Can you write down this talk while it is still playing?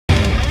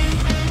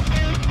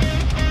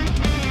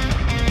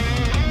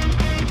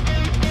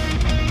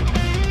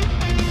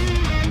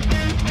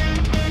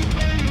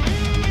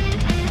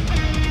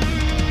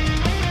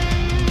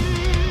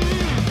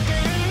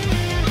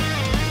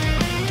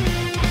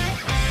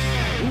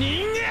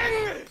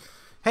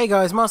Hey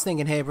guys,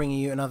 Ningen here, bringing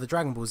you another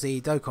Dragon Ball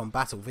Z Dokkan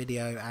battle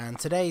video, and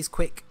today's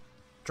quick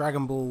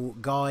Dragon Ball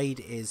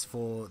guide is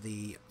for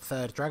the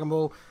third Dragon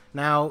Ball.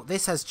 Now,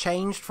 this has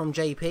changed from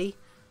JP,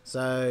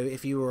 so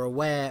if you were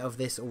aware of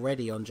this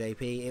already on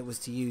JP, it was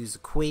to use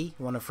Kui,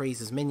 one of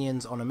Frieza's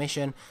minions, on a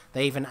mission.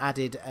 They even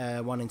added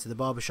one into the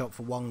barbershop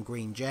for one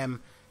green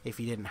gem if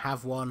you didn't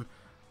have one.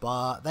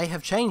 But they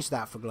have changed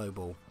that for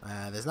Global.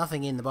 There's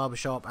nothing in the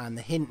barbershop, and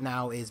the hint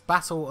now is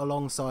battle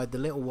alongside the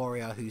little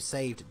warrior who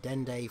saved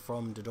Dende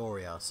from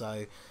Dodoria.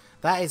 So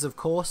that is, of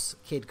course,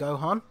 Kid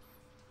Gohan.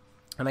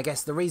 And I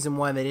guess the reason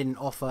why they didn't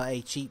offer a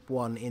cheap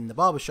one in the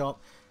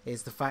barbershop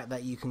is the fact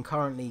that you can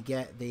currently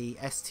get the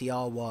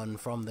STR one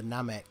from the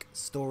Namek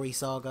story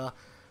saga.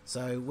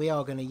 So we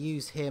are going to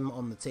use him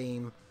on the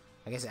team.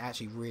 I guess it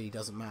actually really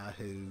doesn't matter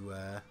who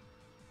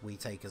we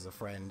take as a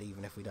friend,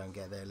 even if we don't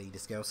get their leader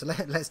skill. So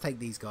let's take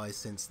these guys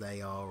since they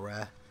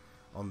are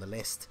on the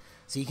list.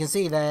 So you can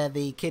see there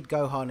the Kid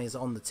Gohan is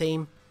on the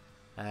team,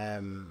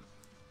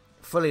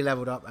 fully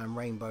leveled up and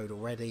rainbowed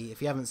already.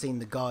 If you haven't seen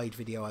the guide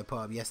video I put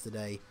up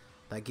yesterday,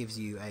 that gives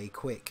you a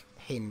quick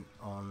hint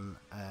on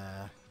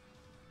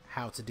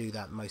how to do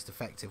that the most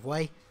effective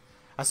way.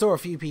 I saw a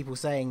few people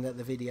saying that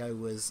the video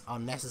was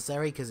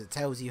unnecessary because it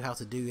tells you how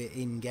to do it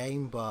in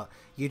game, but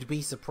you'd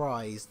be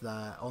surprised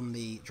that on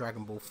the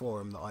Dragon Ball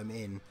forum that I'm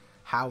in,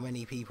 how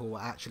many people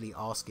were actually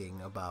asking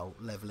about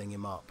leveling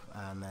him up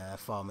and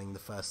farming the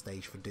first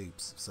stage for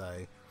dupes.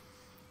 So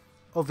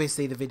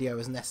obviously the video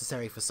is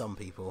necessary for some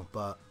people,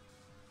 but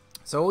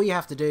so all you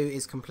have to do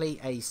is complete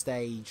a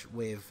stage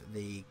with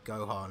the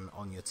Gohan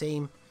on your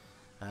team.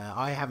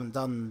 I haven't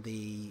done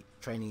the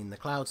training in the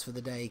clouds for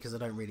the day because I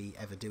don't really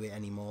ever do it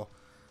anymore.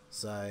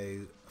 So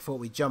I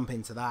thought we'd jump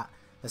into that.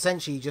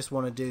 Essentially, you just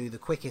want to do the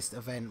quickest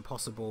event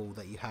possible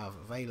that you have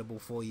available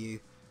for you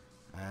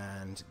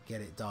and get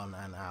it done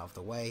and out of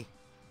the way.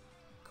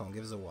 Come on,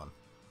 give us a 1.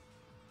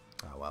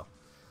 Oh well.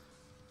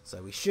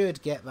 So we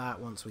should get that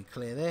once we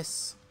clear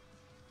this.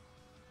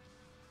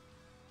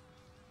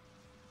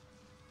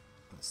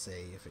 Let's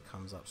see if it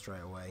comes up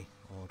straight away,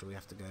 or do we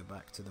have to go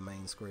back to the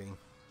main screen?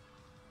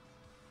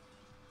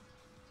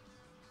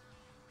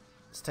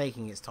 It's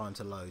taking its time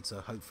to load,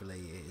 so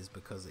hopefully it is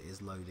because it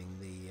is loading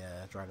the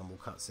Dragon Ball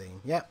cutscene.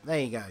 Yep, there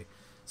you go.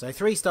 So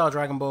 3-star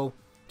Dragon Ball.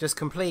 Just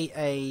complete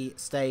a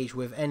stage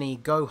with any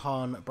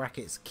Gohan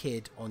brackets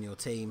Kid on your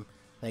team.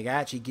 There you go. It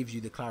actually gives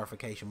you the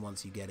clarification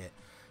once you get it.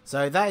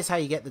 So that is how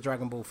you get the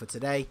Dragon Ball for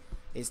today.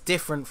 It's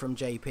different from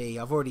JP.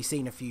 I've already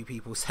seen a few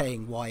people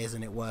saying, why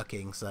isn't it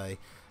working? So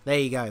there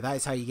you go. That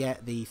is how you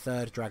get the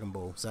third Dragon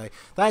Ball. So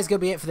that is going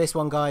to be it for this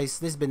one, guys.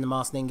 This has been the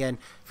Masked Ningen.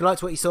 If you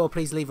liked what you saw,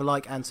 please leave a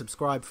like and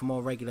subscribe for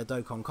more regular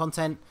Dokkan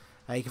content.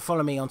 You can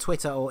follow me on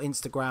Twitter or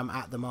Instagram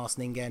at the Masked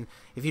Ningen.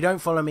 If you don't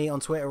follow me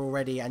on Twitter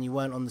already and you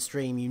weren't on the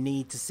stream, you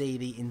need to see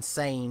the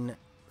insane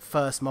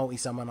first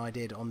multi-summon I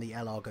did on the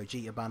LR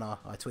Gogeta banner.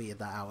 I tweeted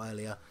that out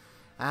earlier.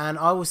 And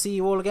I will see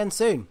you all again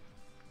soon.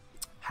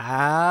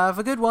 Have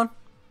a good one.